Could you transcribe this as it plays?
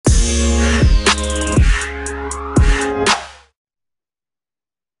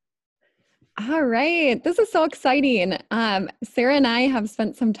All right. This is so exciting. Sarah and I have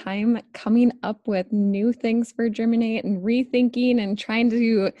spent some time coming up with new things for Germinate and rethinking and trying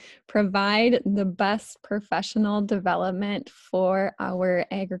to provide the best professional development for our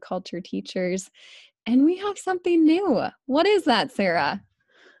agriculture teachers. And we have something new. What is that, Sarah?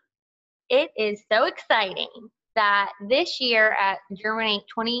 It is so exciting that this year at Germinate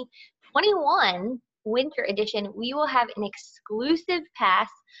 2021 Winter Edition, we will have an exclusive pass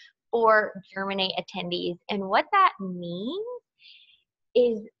for Germinate attendees. And what that means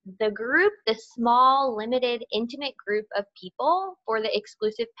is the small, limited, intimate group of people for the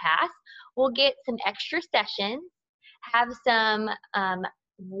exclusive pass will get some extra sessions, have some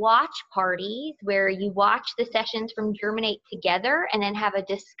watch parties where you watch the sessions from Germinate together and then have a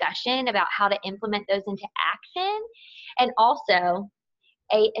discussion about how to implement those into action, and also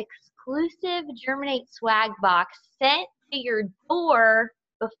a exclusive Germinate swag box sent to your door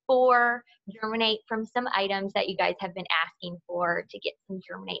before Germinate from some items that you guys have been asking for to get some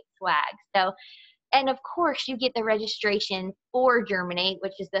Germinate swag. So, and of course, you get the registration for Germinate,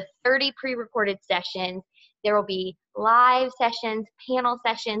 which is the 30 pre-recorded sessions. There will be live sessions, panel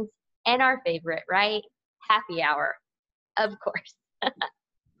sessions, and our favorite, right? Happy hour, of course.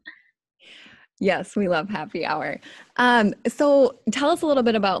 Yes, we love happy hour. So tell us a little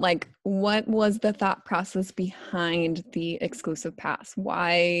bit about what was the thought process behind the exclusive pass?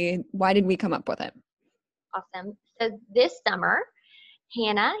 Why did we come up with it? Awesome. So this summer,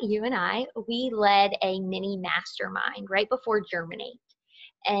 Hannah, you and I, we led a mini mastermind right before Germinate.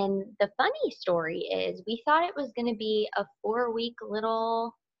 And the funny story is we thought it was going to be a 4-week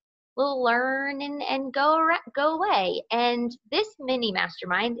little learn and go away. And this mini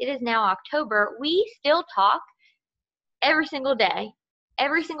mastermind, it is now October. We still talk every single day,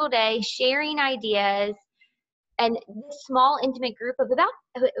 sharing ideas. And this small intimate group of about,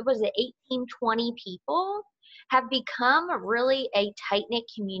 was it 18, 20 people have become really a tight-knit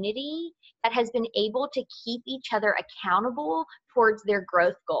community that has been able to keep each other accountable towards their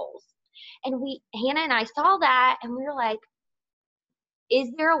growth goals. And Hannah and I saw that and we were like, is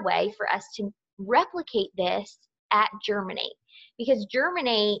there a way for us to replicate this at Germinate? Because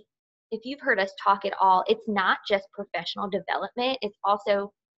Germinate, if you've heard us talk at all, it's not just professional development, it's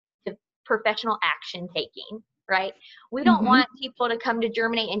also the professional action taking, right? We don't Mm-hmm. want people to come to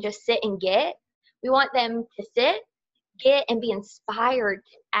Germinate and just sit and get. We want them to sit, get, and be inspired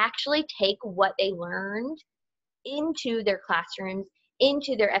to actually take what they learned into their classrooms,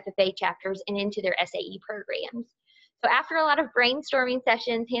 into their FFA chapters, and into their SAE programs. So after a lot of brainstorming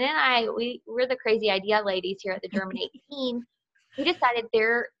sessions, Hannah and I, we're the crazy idea ladies here at the Germinate team. We decided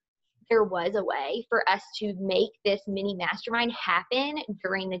there was a way for us to make this mini mastermind happen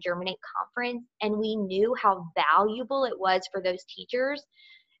during the Germinate conference. And we knew how valuable it was for those teachers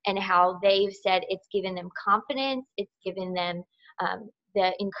and how they've said it's given them confidence, it's given them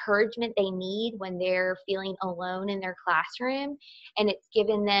the encouragement they need when they're feeling alone in their classroom, and it's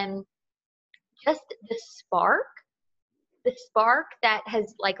given them just the spark that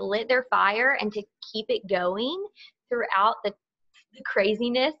has lit their fire and to keep it going throughout the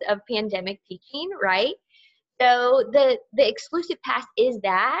craziness of pandemic teaching, right? So the exclusive pass is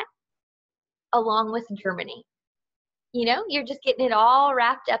that, along with Germinate. You know, you're just getting it all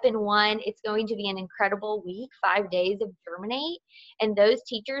wrapped up in one. It's going to be an incredible week, 5 days of Germinate. And those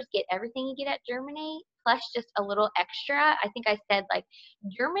teachers get everything you get at Germinate, plus just a little extra. I think I said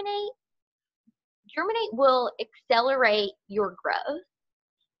Germinate will accelerate your growth.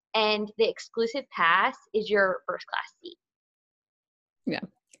 And the exclusive pass is your first class seat. Yeah,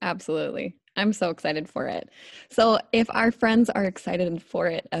 absolutely. I'm so excited for it. So if our friends are excited for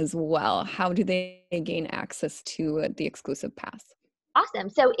it as well, how do they gain access to the exclusive pass? Awesome.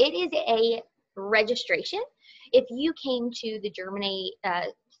 So it is a registration. If you came to the Germinate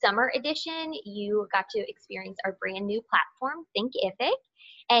summer edition, you got to experience our brand new platform, Thinkific.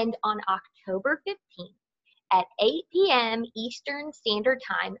 And on October 15th at 8 p.m. Eastern Standard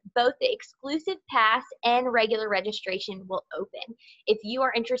Time, both the exclusive pass and regular registration will open. If you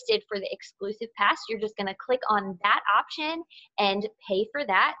are interested for the exclusive pass, you're just going to click on that option and pay for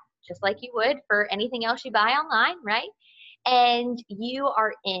that, just like you would for anything else you buy online, right? And you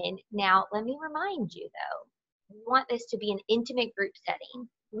are in. Now, let me remind you though, we want this to be an intimate group setting.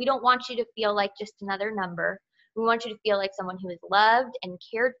 We don't want you to feel like just another number. We want you to feel like someone who is loved and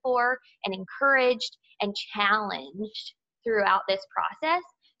cared for and encouraged and challenged throughout this process.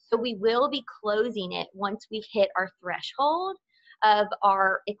 So we will be closing it once we've hit our threshold of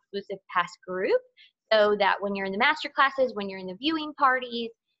our exclusive pass group, so that when you're in the master classes, when you're in the viewing parties,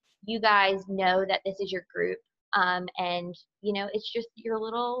 you guys know that this is your group. And you know, it's just your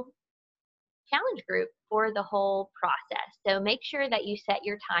little challenge group for the whole process. So make sure that you set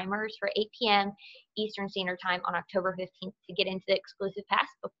your timers for 8 p.m. Eastern Standard Time on October 15th to get into the exclusive pass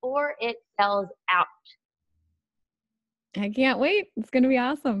before it sells out. I can't wait. It's going to be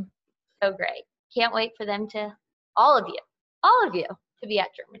awesome. So great. Can't wait for them to, all of you, to be at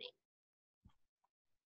Germinate.